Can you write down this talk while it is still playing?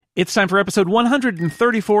It's time for episode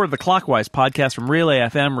 134 of the Clockwise podcast from Relay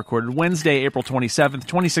FM, recorded Wednesday, April 27th,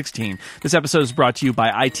 2016. This episode is brought to you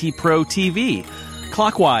by IT Pro TV.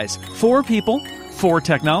 Clockwise, 4 people, 4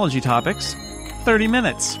 technology topics, 30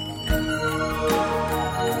 minutes.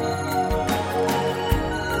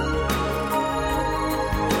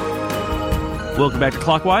 Welcome back to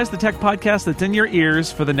Clockwise, the tech podcast that's in your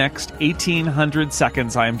ears for the next 1,800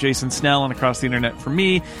 seconds. I am Jason Snell, and across the internet from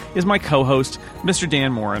me is my co-host, Mr.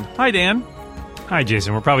 Dan Moren. Hi, Dan. Hi,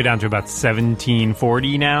 Jason. We're probably down to about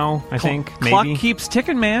 1740 now, I think, maybe. Clock keeps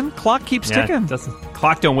ticking, man. Clock keeps ticking.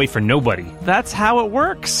 Clock don't wait for nobody. That's how it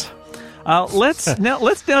works. Let's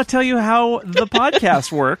now tell you how the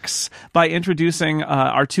podcast works by introducing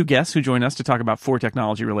our 2 guests who join us to talk about 4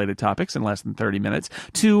 technology-related topics in less than 30 minutes.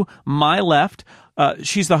 To my left,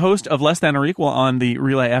 she's the host of Less Than or Equal on the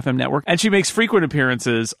Relay FM network, and she makes frequent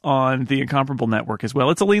appearances on the Incomparable network as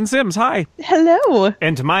well. It's Aline Sims. Hi. Hello.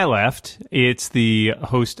 And to my left, it's the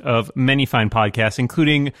host of many fine podcasts,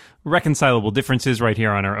 including Reconcilable Differences right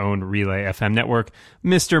here on our own Relay FM network.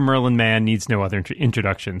 Mr. Merlin Mann needs no other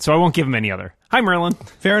introduction, so I won't give him any other. Hi, Merlin.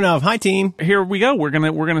 Fair enough. Hi, team. Here we go. We're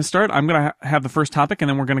gonna start. I'm gonna have the first topic, and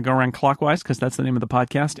then we're gonna go around clockwise because that's the name of the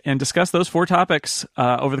podcast, and discuss those 4 topics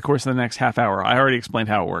over the course of the next half hour. I already explained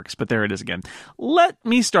how it works, but there it is again. Let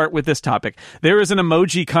me start with this topic. There is an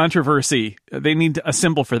emoji controversy. They need a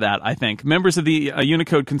symbol for that, I think. Members of the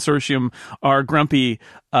Unicode Consortium are grumpy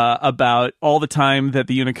about all the time that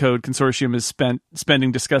the Unicode Consortium is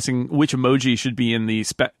spending discussing which emoji should be in the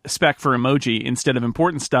spec for emoji instead of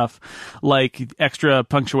important stuff like extra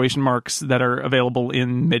punctuation marks that are available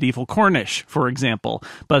in medieval Cornish, for example.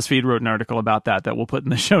 BuzzFeed wrote an article about that we'll put in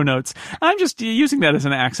the show notes. I'm just using that as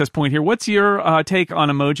an access point here. What's your take on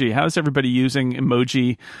emoji? How is everybody using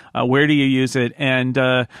emoji? Where do you use it? And,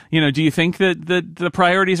 do you think that the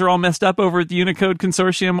priorities are all messed up over at the Unicode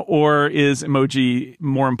Consortium, or is emoji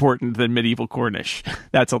more important than medieval Cornish?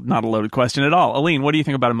 That's not a loaded question at all. Aline, what do you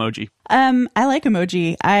think about emoji? I like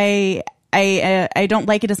emoji. I don't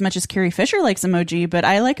like it as much as Carrie Fisher likes emoji, but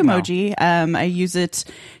I like emoji. Wow. I use it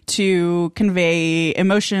to convey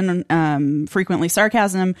emotion, frequently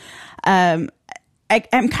sarcasm.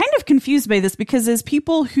 I'm kind of confused by this because as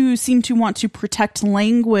people who seem to want to protect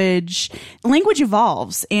language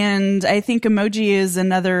evolves. And I think emoji is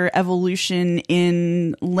another evolution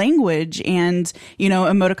in language. And,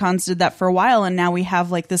 emoticons did that for a while. And now we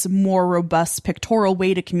have like this more robust pictorial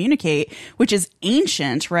way to communicate, which is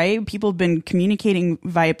ancient, right? People have been communicating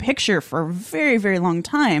via picture for a very, very long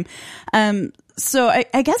time. So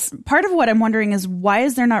I guess part of what I'm wondering is why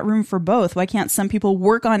is there not room for both? Why can't some people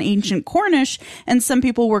work on ancient Cornish and some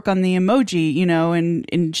people work on the emoji,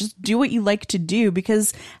 and just do what you like to do?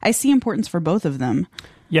 Because I see importance for both of them.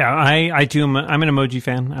 Yeah, I do. I'm an emoji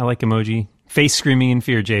fan. I like emoji. Face screaming in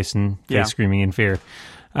fear, Jason. Face screaming in fear.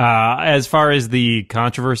 As far as the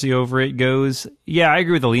controversy over it goes, I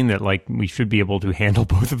agree with Aline that we should be able to handle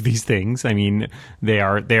both of these things. I mean, they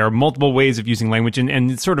are multiple ways of using language,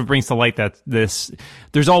 and it sort of brings to light that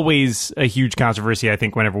there's always a huge controversy. I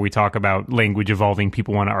think whenever we talk about language evolving,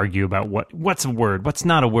 people want to argue about what's a word, what's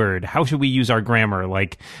not a word, how should we use our grammar?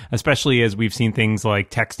 Especially as we've seen things like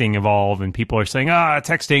texting evolve, and people are saying,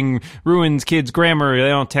 texting ruins kids' grammar. They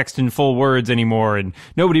don't text in full words anymore, and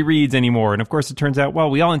nobody reads anymore. And of course, it turns out,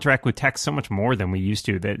 we all interact with text so much more than we used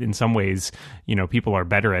to, that in some ways, people are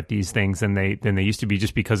better at these things than they used to be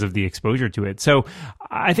just because of the exposure to it. So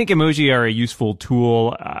I think emoji are a useful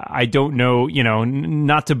tool. I don't know,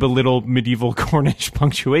 not to belittle medieval Cornish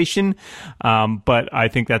punctuation, but I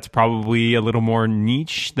think that's probably a little more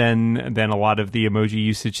niche than a lot of the emoji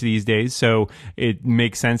usage these days. So it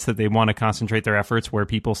makes sense that they want to concentrate their efforts where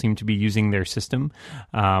people seem to be using their system.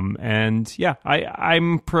 I'm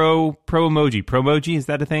pro emoji. Pro-emoji, is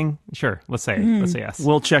that a thing? Sure, let's say it. Let's say yes.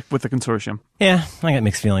 We'll check with the consortium. Yeah, I got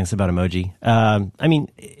mixed feelings about emoji.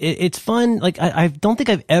 It's fun. I don't think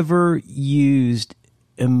I've ever used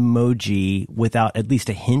emoji without at least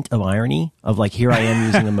a hint of irony of here I am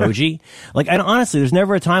using emoji. Honestly, there's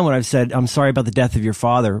never a time when I've said, I'm sorry about the death of your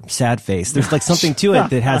father, sad face. There's something to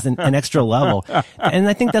it that has an extra level. And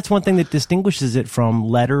I think that's one thing that distinguishes it from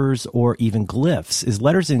letters or even glyphs, is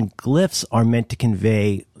letters and glyphs are meant to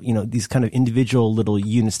convey, these kind of individual little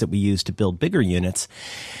units that we use to build bigger units.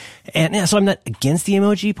 And yeah, so I'm not against the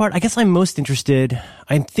emoji part. I guess I'm most interested.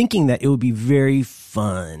 I'm thinking that it would be very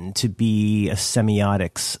fun to be a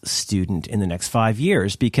semiotics student in the next 5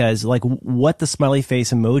 years, because like what the smiley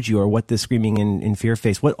face emoji or what the screaming in fear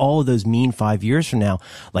face, what all of those mean 5 years from now.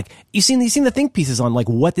 Like you've seen the think pieces on like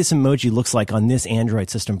what this emoji looks like on this Android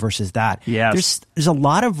system versus that. Yes. There's a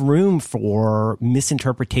lot of room for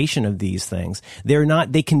misinterpretation of these things. They're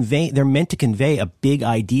meant to convey a big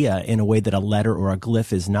idea in a way that a letter or a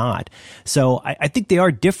glyph is not. So I think they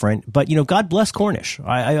are different, but God bless Cornish.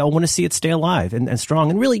 I want to see it stay alive and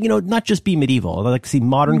strong, and really, not just be medieval. I'd like to see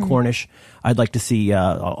modern Cornish. I'd like to see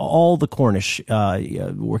all the Cornish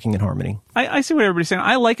working in harmony. I see what everybody's saying.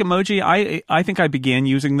 I like emoji. I think I began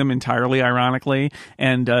using them entirely ironically,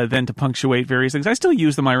 and then to punctuate various things. I still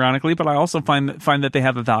use them ironically, but I also find that they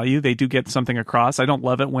have a value. They do get something across. I don't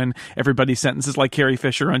love it when everybody's sentences, like Carrie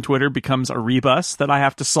Fisher on Twitter, becomes a rebus that I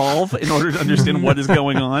have to solve in order to understand what is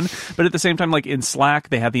going on. But at the same time, like in Slack,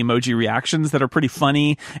 they have the emoji reactions that are pretty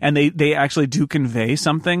funny, and they actually do convey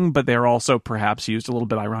something, but they're also perhaps used a little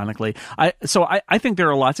bit ironically. So I think there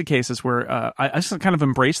are lots of cases where I just kind of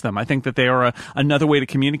embrace them. I think that they are another way to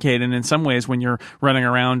communicate, and in some ways, when you're running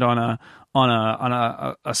around on a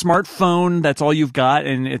smartphone, that's all you've got,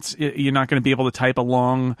 and you're not going to be able to type a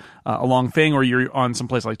long thing, or you're on some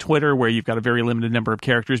place like Twitter where you've got a very limited number of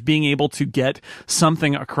characters. Being able to get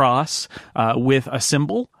something across with a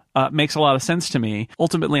symbol makes a lot of sense to me.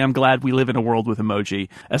 Ultimately, I'm glad we live in a world with emoji,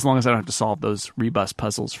 as long as I don't have to solve those rebus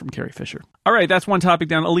puzzles from Carrie Fisher. All right, that's one topic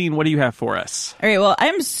down. Aline, what do you have for us? All right, well,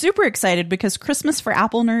 I'm super excited because Christmas for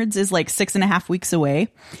Apple nerds is like 6.5 weeks away.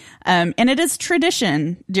 And it is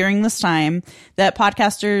tradition during this time that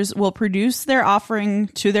podcasters will produce their offering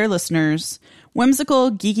to their listeners,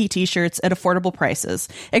 whimsical, geeky t-shirts at affordable prices,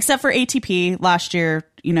 except for ATP last year,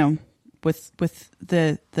 with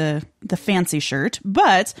the fancy shirt.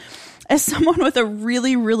 But as someone with a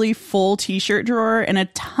really, really full t-shirt drawer and a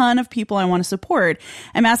ton of people I want to support,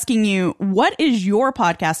 I'm asking you, what is your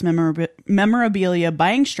podcast memorabilia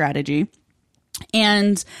buying strategy?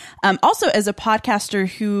 And also, as a podcaster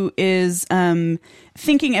who is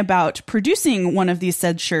thinking about producing one of these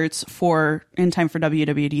said shirts in time for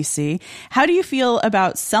WWDC, how do you feel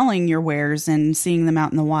about selling your wares and seeing them out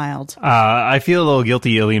in the wild? I feel a little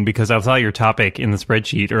guilty, Ilian, because I saw your topic in the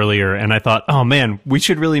spreadsheet earlier, and I thought, oh man, we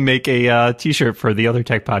should really make a t-shirt for the other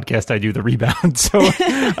tech podcast I do, The Rebound. So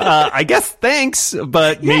I guess thanks,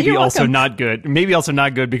 but maybe also not good. Maybe also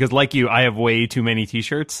not good because, like you, I have way too many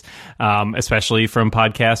t-shirts, especially from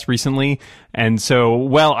podcasts recently. And so,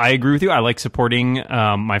 well, I agree with you. I like supporting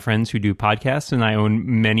my friends who do podcasts, and I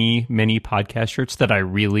own many, many podcast shirts that I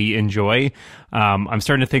really enjoy. I'm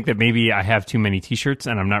starting to think that maybe I have too many t-shirts,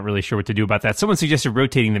 and I'm not really sure what to do about that. Someone suggested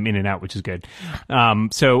rotating them in and out, which is good.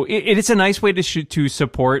 So it's a nice way to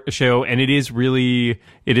support a show, and it is really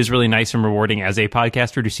nice and rewarding as a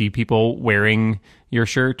podcaster to see people wearing your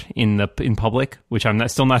shirt in public, which I'm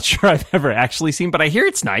still not sure I've ever actually seen, but I hear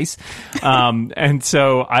it's nice. And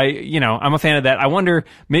so I'm a fan of that. I wonder,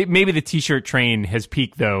 maybe the t-shirt train has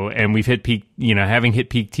peaked though, and we've hit peak, having hit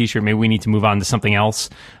peak t-shirt, maybe we need to move on to something else.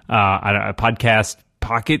 A podcast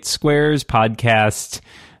pocket squares, podcast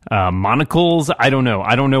monocles. I don't know.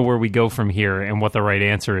 I don't know where we go from here and what the right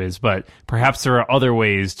answer is, but perhaps there are other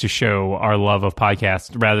ways to show our love of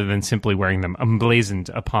podcasts rather than simply wearing them emblazoned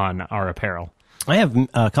upon our apparel. I have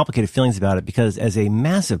complicated feelings about it because as a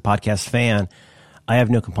massive podcast fan, I have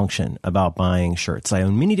no compunction about buying shirts. I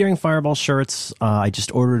own Mini Daring Fireball shirts. I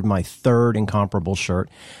just ordered my third Incomparable shirt.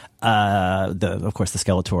 Of course, the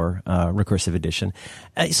Skeletor recursive edition.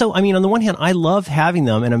 So, I mean, on the one hand, I love having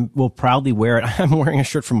them, and I will proudly wear it. I'm wearing a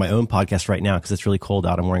shirt from my own podcast right now because it's really cold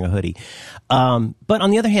out. I'm wearing a hoodie. But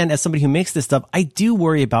on the other hand, as somebody who makes this stuff, I do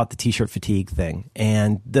worry about the t-shirt fatigue thing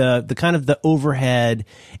and the kind of the overhead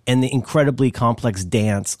and the incredibly complex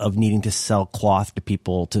dance of needing to sell cloth to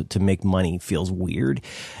people to make money feels weird.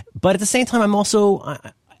 But at the same time,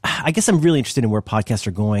 I guess I'm really interested in where podcasts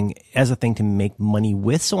are going as a thing to make money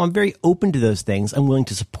with. So I'm very open to those things. I'm willing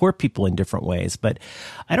to support people in different ways, but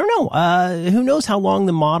I don't know. Who knows how long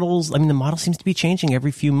the model seems to be changing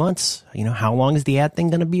every few months. How long is the ad thing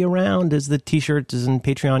going to be around? Is the t-shirts and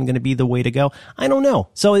Patreon going to be the way to go? I don't know.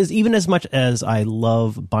 So even as much as I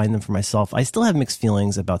love buying them for myself, I still have mixed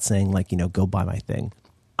feelings about saying go buy my thing.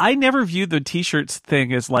 I never view the t-shirts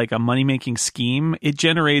thing as like a money-making scheme. It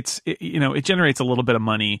generates a little bit of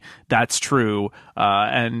money. That's true.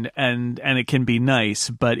 And it can be nice,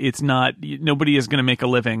 but it's not, nobody is going to make a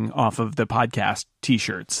living off of the podcast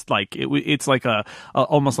t-shirts. Like it's like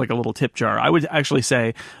almost like a little tip jar. I would actually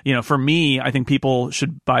say, for me, I think people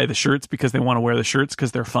should buy the shirts because they want to wear the shirts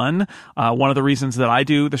because they're fun. One of the reasons that I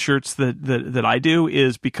do the shirts that I do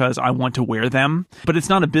is because I want to wear them, but it's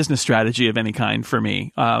not a business strategy of any kind for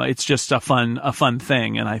me. It's just a fun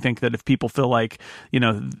thing. And I think that if people feel like,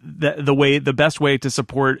 the best way to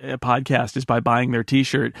support a podcast is by buying their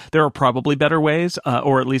t-shirt, there are probably better ways,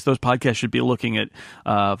 or at least those podcasts should be looking at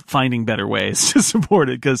finding better ways to support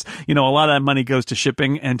it. Because, a lot of that money goes to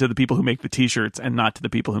shipping and to the people who make the t-shirts and not to the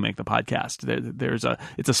people who make the podcast.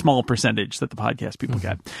 It's a small percentage that the podcast people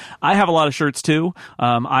get. I have a lot of shirts too.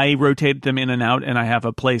 I rotate them in and out, and I have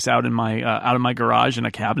a place out in my garage in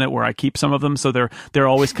a cabinet where I keep some of them. So they're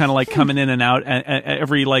always kind of like coming in and out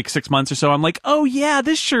every like 6 months or so. I'm like, oh yeah,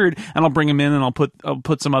 this shirt, and I'll bring them in and I'll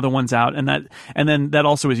put some other ones out, and then that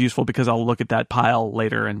also is useful because I'll look at that pile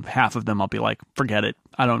later, and half of them I'll be like, forget it.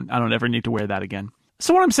 I don't ever need to wear that again.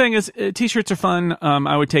 So what I'm saying is t-shirts are fun.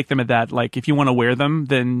 I would take them at that. Like if you want to wear them,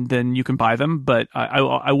 then you can buy them. But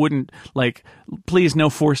I wouldn't please no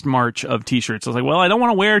forced march of t-shirts. I was like, well, I don't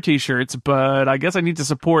want to wear t-shirts, but I guess I need to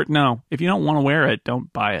support. No, if you don't want to wear it,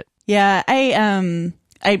 don't buy it. Yeah,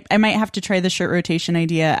 I might have to try the shirt rotation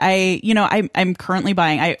idea. I'm currently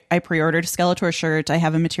buying. I pre-ordered a Skeletor shirt. I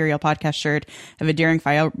have a Material Podcast shirt. I have a Daring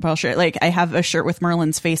Fireball shirt. Like I have a shirt with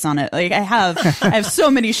Merlin's face on it. Like I have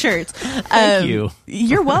so many shirts. Thank you.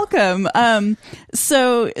 You're welcome.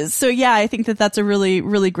 So yeah, I think that's a really,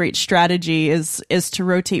 really great strategy is to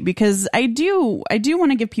rotate, because I do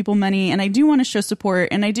want to give people money, and I do want to show support,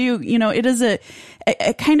 and I do, it is a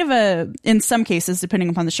kind of in some cases, depending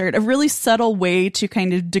upon the shirt, a really subtle way to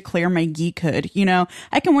kind of declare my geekhood.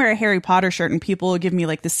 I can wear a Harry Potter shirt and people will give me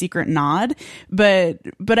like the secret nod, but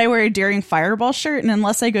I wear a Daring Fireball shirt, and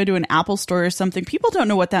unless I go to an Apple store or something, people don't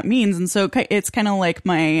know what that means. And so it's kind of like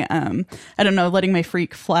my, I don't know, letting my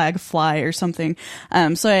freak flag fly or something.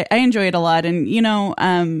 So I enjoy it a lot. And,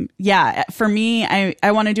 yeah, for me,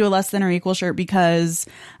 I want to do a less than or equal shirt because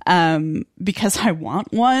I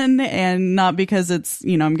want one, and not because it's,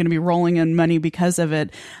 I'm going to be rolling in money because of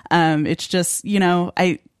it. It's just,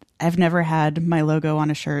 I've never had my logo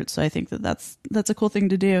on a shirt, so I think that's a cool thing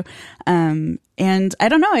to do. And I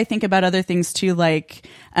don't know, I think about other things too, like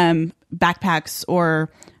backpacks,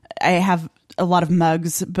 or I have a lot of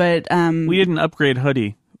mugs, but we did an upgrade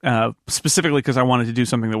hoodie specifically because I wanted to do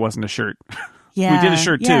something that wasn't a shirt. Yeah, we did a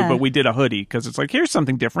shirt too, but we did a hoodie because it's like, here's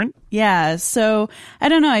something different. Yeah, so I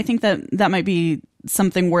don't know. I think that might be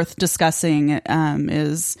something worth discussing.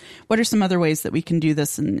 Is what are some other ways that we can do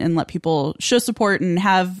this and let people show support and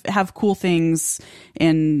have cool things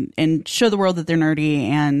and show the world that they're nerdy,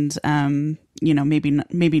 and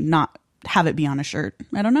maybe not have it be on a shirt.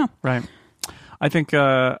 I don't know. Right. I think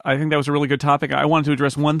that was a really good topic. I wanted to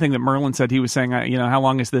address one thing that Merlin said. He was saying, how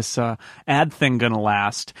long is this ad thing going to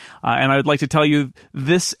last? And I would like to tell you,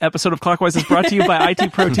 this episode of Clockwise is brought to you by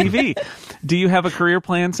IT Pro TV. Do you have a career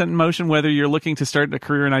plan set in motion? Whether you're looking to start a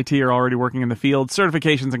career in IT or already working in the field,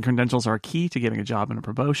 certifications and credentials are key to getting a job and a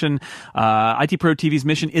promotion. IT Pro TV's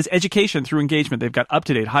mission is education through engagement. They've got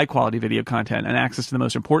up-to-date, high-quality video content and access to the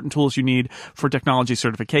most important tools you need for technology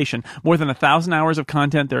certification. More than 1,000 hours of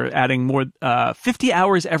content. They're adding more 50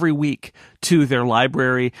 hours every week to their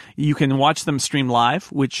library. You can watch them stream live,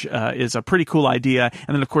 which is a pretty cool idea.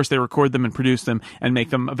 And then, of course, they record them and produce them and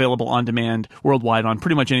make them available on demand worldwide on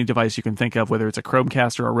pretty much any device you can think of, whether it's a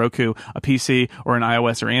Chromecast or a Roku, a PC, or an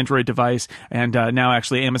iOS or Android device. And now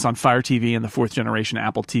actually Amazon Fire TV and the 4th generation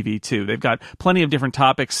Apple TV too. They've got plenty of different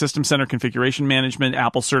topics: System Center configuration management,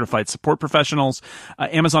 Apple certified support professionals,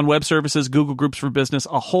 Amazon Web Services, Google Groups for Business,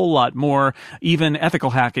 a whole lot more, even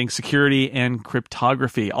ethical hacking, security, and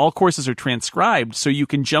cryptography. All courses are transcribed, so you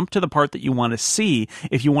can jump to the part that you want to see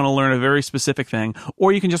if you want to learn a very specific thing,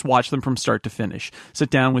 or you can just watch them from start to finish.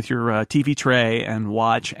 Sit down with your TV tray and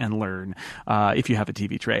watch and learn if you have a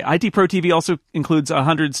TV tray. IT Pro TV also includes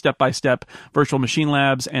 100 step-by-step virtual machine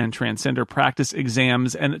labs and Transcender practice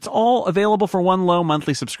exams, and it's all available for one low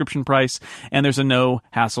monthly subscription price, and there's a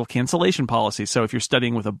no-hassle cancellation policy. So if you're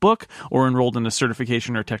studying with a book or enrolled in a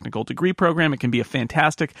certification or technical degree program, it can be a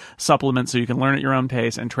fantastic supplement so you can learn at your own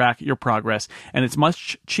pace and track your progress, and it's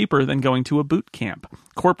much cheaper than going to a boot camp.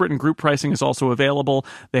 Corporate and group pricing is also available.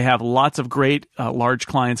 They have lots of great large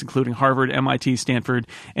clients, including Harvard, MIT, Stanford,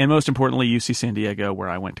 and most importantly, importantly, UC San Diego, where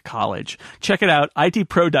I went to college. Check it out,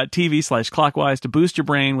 itpro.tv/clockwise, to boost your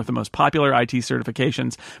brain with the most popular IT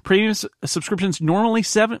certifications. Premium subscriptions normally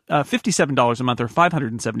 $57 a month or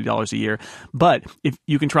 $570 a year, but if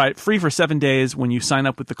you can try it free for 7 days when you sign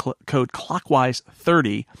up with the code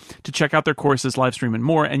clockwise30 to check out their courses, live stream, and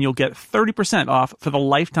more, and you'll get 30% off for the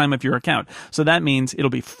lifetime of your account. So that means it'll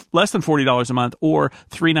be less than $40 a month or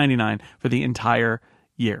 $3.99 for the entire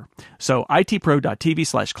year. So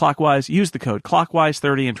itpro.tv/clockwise, use the code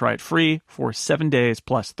clockwise30 and try it free for 7 days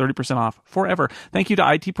plus 30% off forever. Thank you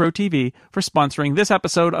to IT Pro TV for sponsoring this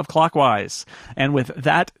episode of Clockwise. And with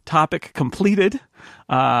that topic completed,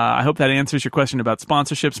 I hope that answers your question about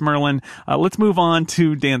sponsorships, Merlin. Let's move on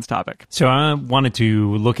to Dan's topic. So I wanted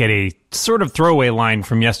to look at a sort of throwaway line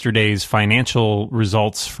from yesterday's financial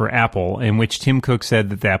results for Apple, in which Tim Cook said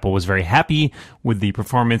that Apple was very happy with the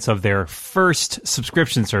performance of their first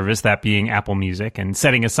subscription service, that being Apple Music. And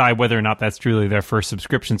setting aside whether or not that's truly their first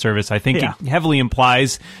subscription service, I think it heavily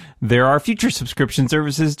implies there are future subscription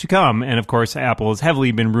services to come. And of course, Apple has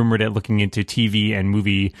heavily been rumored at looking into TV and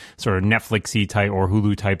movie, sort of Netflix-y type or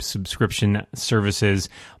Hulu type subscription services.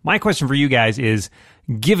 My question for you guys is,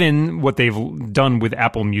 given what they've done with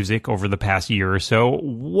Apple Music over the past year or so,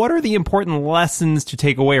 what are the important lessons to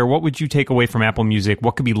take away, or what would you take away from Apple Music?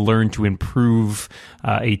 What could be learned to improve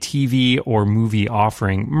a TV or movie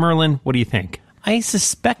offering? Merlin, what do you think? I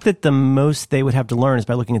suspect that the most they would have to learn is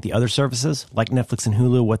by looking at the other services like Netflix and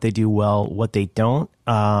Hulu, what they do well, what they don't.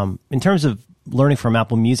 In terms of learning from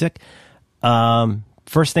Apple Music,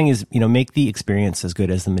 first thing is, make the experience as good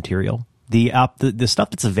as the material. The stuff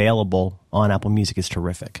that's available on Apple Music is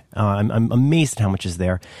terrific. I'm amazed at how much is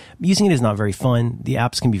there. Using it is not very fun. The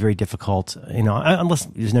apps can be very difficult, unless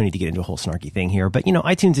there's no need to get into a whole snarky thing here. But,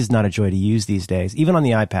 iTunes is not a joy to use these days. Even on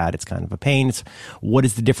the iPad, it's kind of a pain. What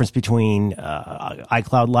is the difference between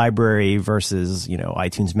iCloud Library versus,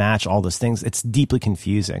 iTunes Match, all those things? It's deeply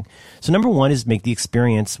confusing. So number one is make the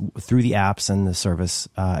experience through the apps and the service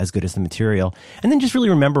as good as the material. And then just really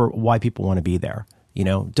remember why people want to be there. In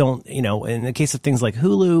the case of things like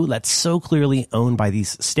Hulu, that's so clearly owned by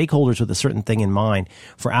these stakeholders with a certain thing in mind.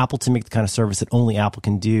 For Apple to make the kind of service that only Apple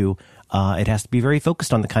can do, it has to be very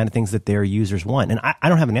focused on the kind of things that their users want. And I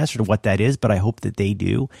don't have an answer to what that is, but I hope that they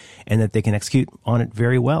do and that they can execute on it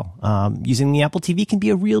very well. Using the Apple TV can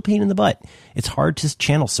be a real pain in the butt. It's hard to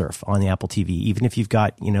channel surf on the Apple TV, even if you've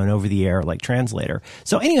got, an over-the-air like translator.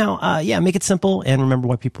 So anyhow, make it simple and remember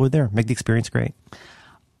why people are there. Make the experience great.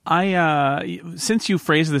 Since you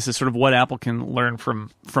phrased this as sort of what Apple can learn from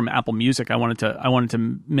Apple Music, I wanted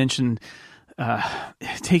to mention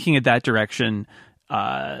taking it that direction.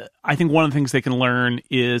 I think one of the things they can learn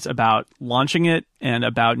is about launching it and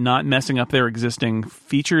about not messing up their existing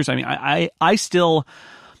features. I mean, I still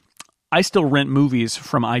rent movies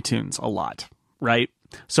from iTunes a lot, right?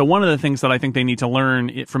 So one of the things that I think they need to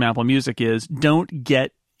learn from Apple Music is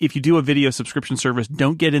if you do a video subscription service,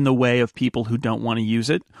 don't get in the way of people who don't want to use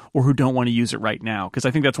it or who don't want to use it right now. Because I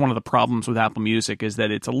think that's one of the problems with Apple Music is that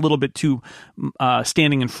it's a little bit too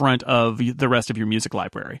standing in front of the rest of your music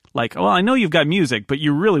library. Like, well, I know you've got music, but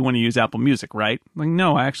you really want to use Apple Music, right? Like,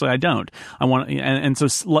 no, actually, I don't. I want, and so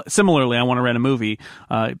similarly, I want to rent a movie.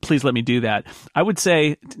 Please let me do that. I would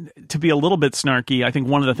say, to be a little bit snarky, I think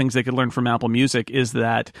one of the things they could learn from Apple Music is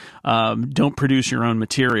that don't produce your own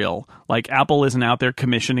material. Like, Apple isn't out there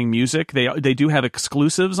commissioning music. They do have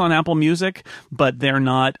exclusives on Apple Music, but they're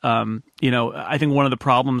not. I think one of the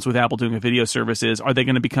problems with Apple doing a video service is: are they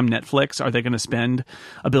going to become Netflix? Are they going to spend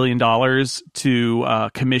 $1 billion to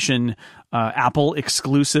commission Apple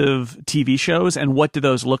exclusive TV shows? And what do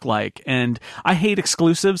those look like? And I hate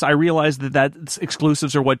exclusives. I realize that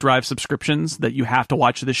exclusives are what drive subscriptions, that you have to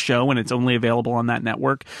watch this show and it's only available on that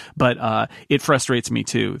network. But it frustrates me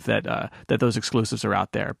too that those exclusives are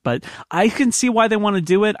out there. But I can see why they want to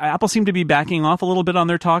do it. Apple seemed to be backing off a little bit on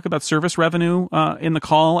their talk about service revenue in the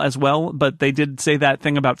call as well. But they did say that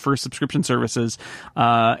thing about first subscription services.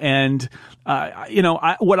 In the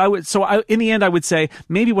end, I would say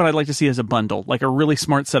maybe what I'd like to see is a bundle, like a really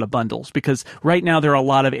smart set of bundles, because right now there are a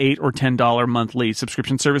lot of $8 or $10 monthly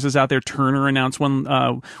subscription services out there. Turner announced one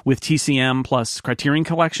with TCM plus Criterion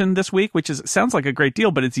Collection this week, which sounds like a great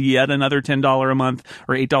deal, but it's yet another $10 a month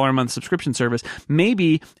or $8 a month subscription service.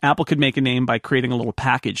 Maybe Apple could make a name by creating a little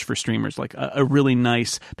package for streamers, like a really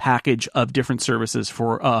nice package of different services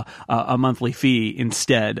for a monthly fee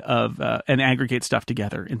instead of and aggregate stuff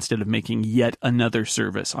together instead of making yet another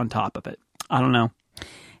service on top of it. I don't know.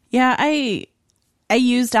 Yeah, I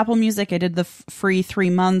used Apple Music. I did the free 3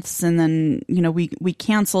 months, and then we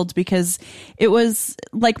canceled because it was,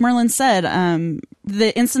 like Merlin said,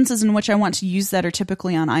 the instances in which I want to use that are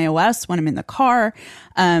typically on iOS when I'm in the car.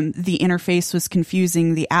 The interface was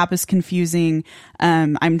confusing. The app is confusing.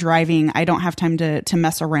 I'm driving. I don't have time to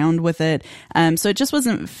mess around with it. So it just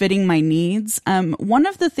wasn't fitting my needs. One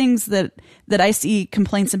of the things that I see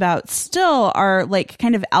complaints about still are like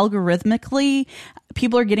kind of algorithmically,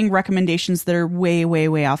 people are getting recommendations that are way, way,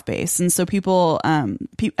 way off base. And so people,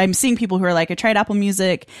 I'm seeing people who are like, I tried Apple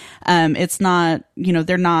Music. It's not,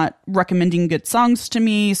 they're not recommending good songs to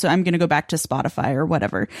me. So I'm going to go back to Spotify or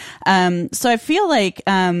whatever. So I feel like,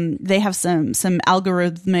 they have some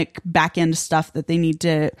algorithmic back end stuff that they need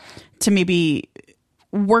to maybe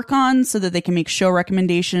work on so that they can make show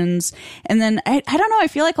recommendations. And then I don't know, I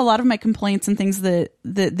feel like a lot of my complaints and things that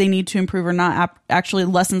they need to improve are not actually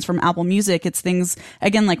lessons from Apple Music. It's things,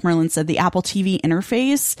 again, like Merlin said, the Apple TV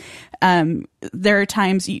interface. There are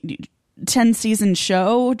times 10-season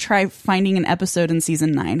show, try finding an episode in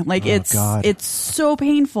season 9. Like it's so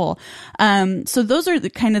painful. So those are the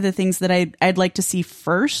kind of the things that I'd like to see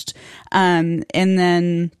first. And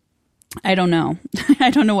then I don't know. I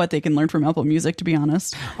don't know what they can learn from Apple Music, to be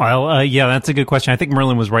honest. Well, yeah, that's a good question. I think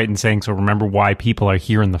Merlin was right in saying, so remember why people are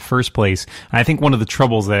here in the first place. And I think one of the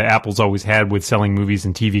troubles that Apple's always had with selling movies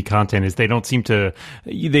and TV content is they don't seem to,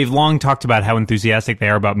 they've long talked about how enthusiastic they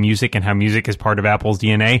are about music and how music is part of Apple's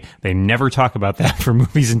DNA. They never talk about that for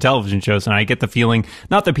movies and television shows. And I get the feeling,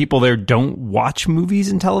 not that people there don't watch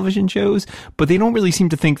movies and television shows, but they don't really seem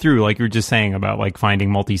to think through, like you were just saying about like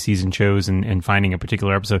finding multi-season shows and finding a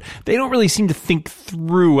particular episode. They don't really seem to think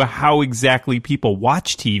through how exactly people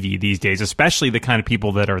watch TV these days, especially the kind of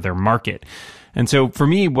people that are their market. And so for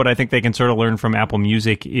me, what I think they can sort of learn from Apple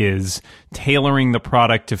Music is tailoring the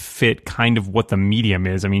product to fit kind of what the medium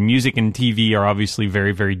is. I mean, music and TV are obviously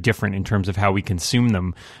very, very different in terms of how we consume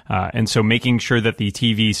them. And so making sure that the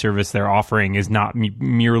TV service they're offering is not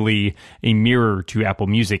merely a mirror to Apple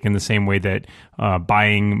Music in the same way that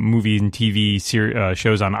buying movie and TV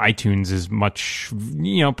shows on iTunes is much,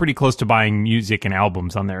 pretty close to buying music and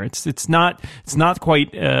albums on there. It's not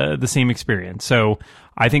quite the same experience. So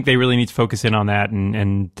I think they really need to focus in on that,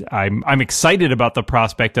 and I'm excited about the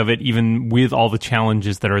prospect of it, even with all the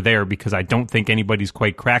challenges that are there, because I don't think anybody's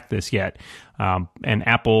quite cracked this yet. And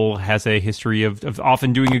Apple has a history of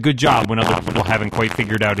often doing a good job when other people haven't quite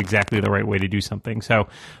figured out exactly the right way to do something. So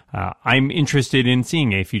I'm interested in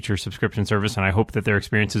seeing a future subscription service, and I hope that their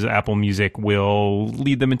experiences at Apple Music will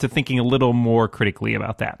lead them into thinking a little more critically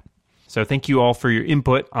about that. So thank you all for your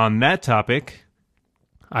input on that topic.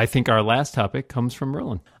 I think our last topic comes from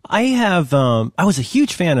Merlin. I was a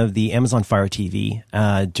huge fan of the Amazon Fire TV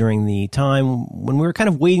during the time when we were kind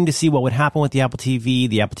of waiting to see what would happen with the Apple TV.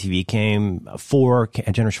 The Apple TV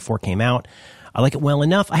Generation 4 came out. I like it well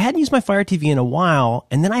enough. I hadn't used my Fire TV in a while,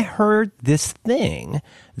 and then I heard this thing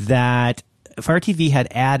that Fire TV had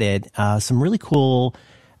added some really cool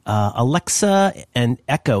Alexa and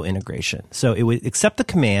Echo integration. So it would accept the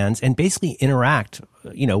commands and basically interact,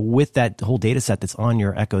 with that whole data set that's on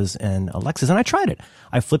your Echoes and Alexas. And I tried it.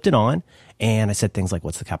 I flipped it on and I said things like,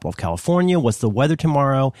 what's the capital of California? What's the weather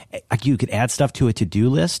tomorrow? You could add stuff to a to-do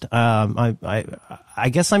list. I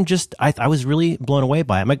guess I was really blown away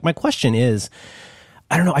by it. My question is,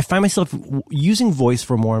 I don't know. I find myself using voice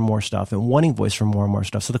for more and more stuff and wanting voice for more and more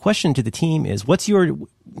stuff. So the question to the do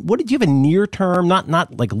you have a near term,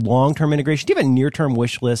 not like long term integration? Do you have a near term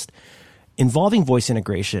wish list involving voice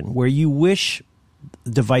integration where you wish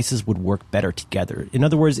devices would work better together? In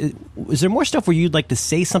other words, is there more stuff where you'd like to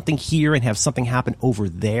say something here and have something happen over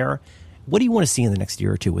there? What do you want to see in the next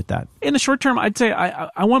year or two with that? In the short term, I'd say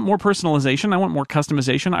I want more personalization. I want more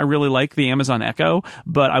customization. I really like the Amazon Echo,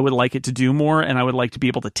 but I would like it to do more, and I would like to be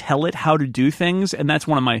able to tell it how to do things. And that's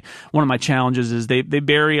one of my challenges is they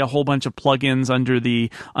bury a whole bunch of plugins under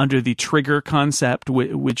the trigger concept,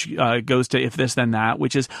 which goes to if this then that,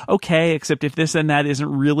 which is okay, except if this then that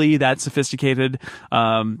isn't really that sophisticated.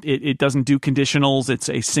 It doesn't do conditionals. It's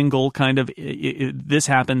a single kind of this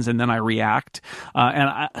happens and then I react.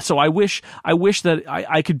 So I wish that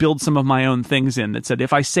I could build some of my own things in that said,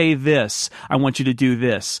 if I say this, I want you to do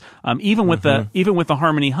this. Even with the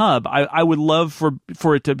Harmony Hub, I would love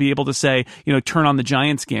for it to be able to say, turn on the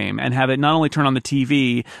Giants game and have it not only turn on the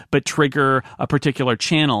TV, but trigger a particular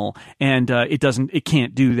channel. And it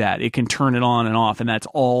can't do that. It can turn it on and off, and that's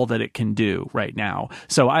all that it can do right now.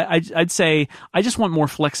 So I'd say I just want more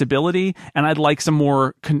flexibility, and I'd like some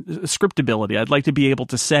more scriptability. I'd like to be able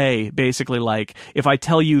to say basically like, if I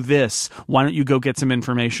tell you this, why don't you go get some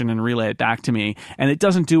information and relay it back to me? And it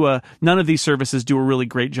doesn't none of these services do a really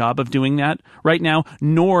great job of doing that right now,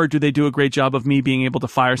 nor do they do a great job of me being able to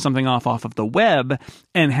fire something off of the web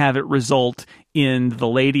and have it result in the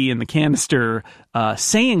lady in the canister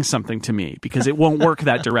saying something to me, because it won't work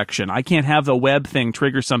that direction. I can't have the web thing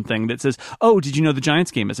trigger something that says, oh, did you know the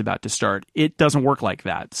Giants game is about to start? It doesn't work like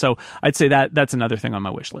that. So I'd say that's another thing on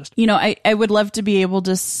my wish list. I would love to be able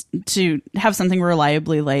to have something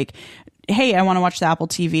reliably like, hey, I want to watch the Apple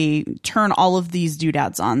TV, turn all of these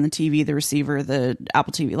doodads on, the TV, the receiver, the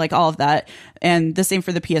Apple TV, like all of that. And the same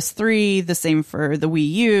for the PS3, the same for the Wii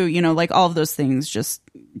U, like all of those things, just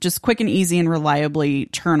quick and easy and reliably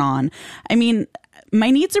turn on. I mean, my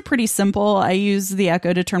needs are pretty simple. I use the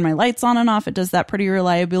Echo to turn my lights on and off. It does that pretty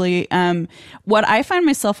reliably. What I find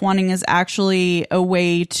myself wanting is actually a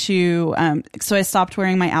way to, so I stopped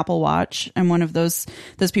wearing my Apple Watch. I'm one of those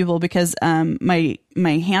people because my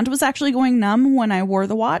hand was actually going numb when I wore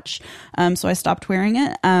the watch. So I stopped wearing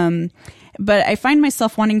it. But I find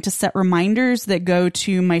myself wanting to set reminders that go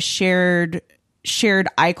to my shared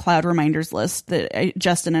iCloud reminders list that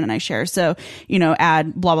Justin and I share. So,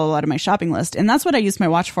 add blah, blah, blah to my shopping list. And that's what I use my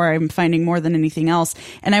watch for. I'm finding more than anything else.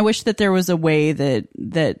 And I wish that there was a way that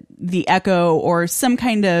the Echo or some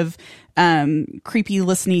kind of creepy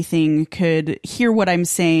listening thing could hear what I'm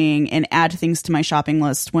saying and add things to my shopping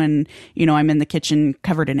list when, I'm in the kitchen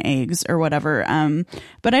covered in eggs or whatever.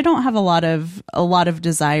 But I don't have a lot of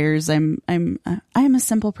desires. I'm a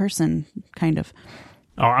simple person, kind of.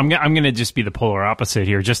 Oh, I'm going to just be the polar opposite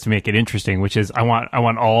here, just to make it interesting, which is I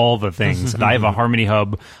want all the things. I have a Harmony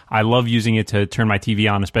Hub. I love using it to turn my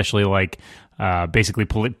TV on, especially like basically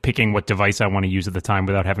picking what device I want to use at the time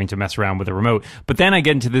without having to mess around with the remote. But then I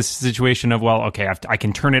get into this situation of, well, okay, I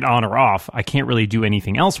can turn it on or off. I can't really do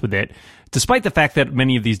anything else with it, despite the fact that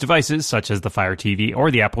many of these devices, such as the Fire TV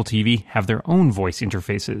or the Apple TV, have their own voice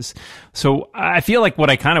interfaces. So I feel like what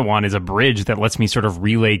I kind of want is a bridge that lets me sort of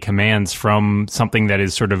relay commands from something that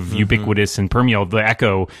is sort of ubiquitous and permeable, the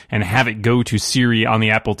Echo, and have it go to Siri on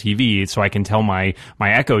the Apple TV so I can tell my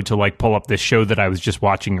Echo to like pull up this show that I was just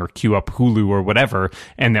watching or queue up Hulu or whatever,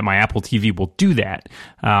 and that my Apple TV will do that.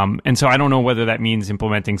 And so I don't know whether that means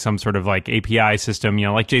implementing some sort of like API system.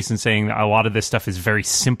 Like Jason's saying, a lot of this stuff is very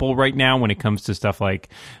simple right now when it comes to stuff like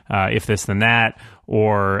if this then that,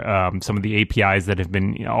 or some of the APIs that have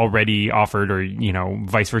been already offered, or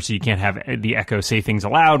vice versa. You can't have the Echo say things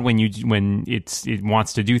aloud when it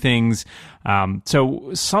wants to do things.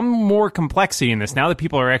 So some more complexity in this. Now that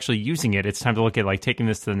people are actually using it, it's time to look at like taking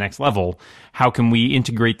this to the next level. How can we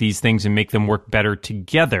integrate these things and make them work better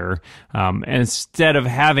together? And instead of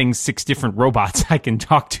having 6 different robots I can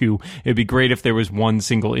talk to, it'd be great if there was one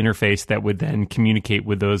single interface that would then communicate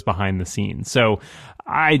with those behind the scenes. So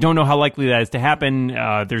I don't know how likely that is to happen.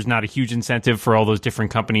 There's not a huge incentive for all those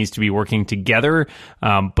different companies to be working together.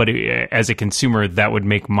 But as a consumer, that would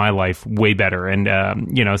make my life way better. And,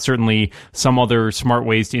 certainly some other smart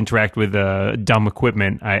ways to interact with dumb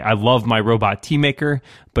equipment. I love my robot tea maker,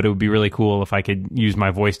 but it would be really cool if I could use my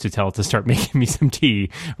voice to tell it to start making me some tea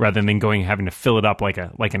rather than having to fill it up like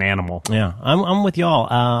an animal. Yeah, I'm with y'all.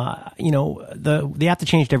 The app that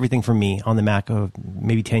changed everything for me on the Mac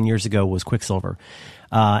maybe 10 years ago was Quicksilver.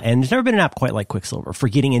 And there's never been an app quite like Quicksilver for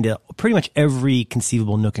getting into pretty much every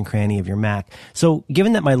conceivable nook and cranny of your Mac. So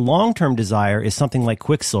given that my long-term desire is something like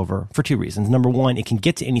Quicksilver for 2 reasons. Number one, it can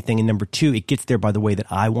get to anything. And number two, it gets there by the way that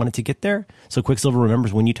I want it to get there. So Quicksilver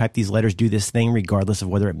remembers when you type these letters, do this thing, regardless of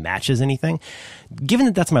whether it matches anything. Given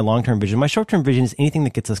that that's my long-term vision, my short-term vision is anything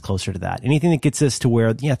that gets us closer to that. Anything that gets us to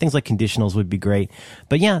where, things like conditionals would be great.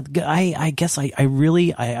 But yeah, I guess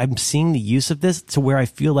I'm seeing the use of this to where I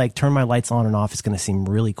feel like turn my lights on and off is going to seem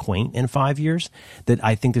really quaint in 5 years, that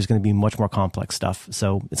I think there's going to be much more complex stuff.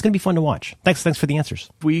 So it's going to be fun to watch. Thanks for the answers.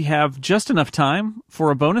 We have just enough time for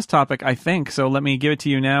a bonus topic, I think. So let me give it to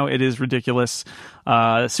you now. It is ridiculous.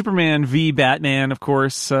 Superman v. Batman, of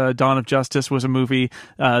course. Dawn of Justice was a movie.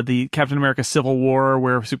 The Captain America Civil War,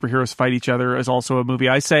 where superheroes fight each other, is also a movie.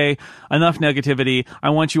 I say enough negativity. I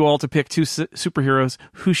want you all to pick 2 superheroes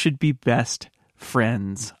who should be best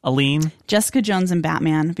friends. Aline? Jessica Jones and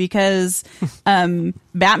Batman, because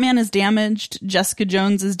Batman is damaged, Jessica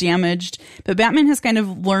Jones is damaged, but Batman has kind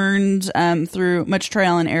of learned through much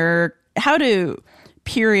trial and error how to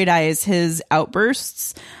periodize his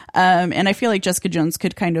outbursts. And I feel like Jessica Jones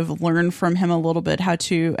could kind of learn from him a little bit how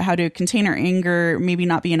to contain her anger, maybe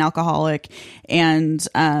not be an alcoholic, and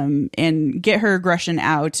get her aggression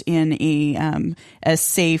out in a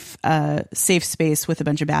safe space with a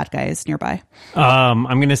bunch of bad guys nearby. I'm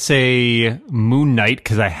going to say Moon Knight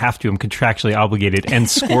because I have to. I'm contractually obligated, and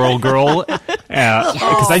Squirrel Girl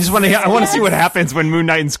Because I just want to see what happens when Moon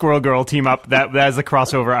Knight and Squirrel Girl team up. That is a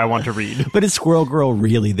crossover I want to read. But is Squirrel Girl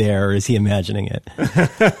really there, or is he imagining it?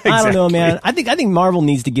 I don't know, man. I think Marvel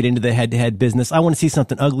needs to get into the head-to-head business. I want to see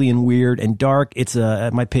something ugly and weird and dark. It's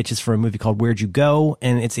my pitch is for a movie called Where'd You Go?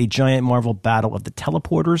 And it's a giant Marvel battle of the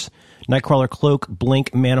teleporters. Nightcrawler, Cloak,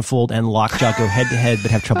 Blink, Manifold, and Lockjaw go head-to-head,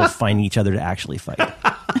 but have trouble finding each other to actually fight.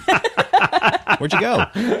 Where'd you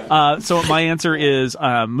go? So my answer is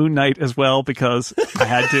Moon Knight as well, because I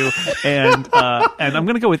had to, and I'm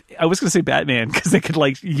gonna go with, I was gonna say Batman because they could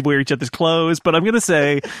like wear each other's clothes, but I'm gonna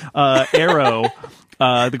say Arrow.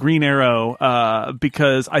 The Green Arrow,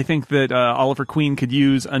 because I think that Oliver Queen could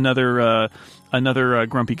use another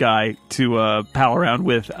grumpy guy to pal around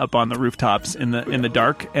with up on the rooftops in the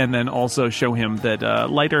dark, and then also show him that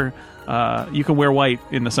lighter. You can wear white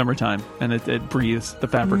in the summertime, and it breathes. The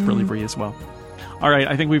fabric really breathes well. All right,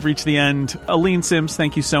 I think we've reached the end. Aline Sims,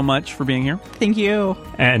 thank you so much for being here. Thank you.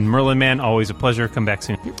 And Merlin Man, always a pleasure. Come back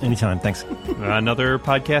soon. Anytime. Thanks. Another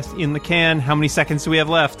podcast in the can. How many seconds do we have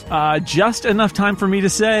left? Just enough time for me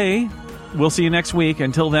to say, we'll see you next week.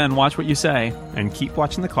 Until then, watch what you say. And keep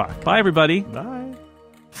watching the clock. Bye, everybody. Bye.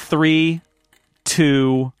 3,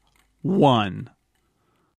 2, 1.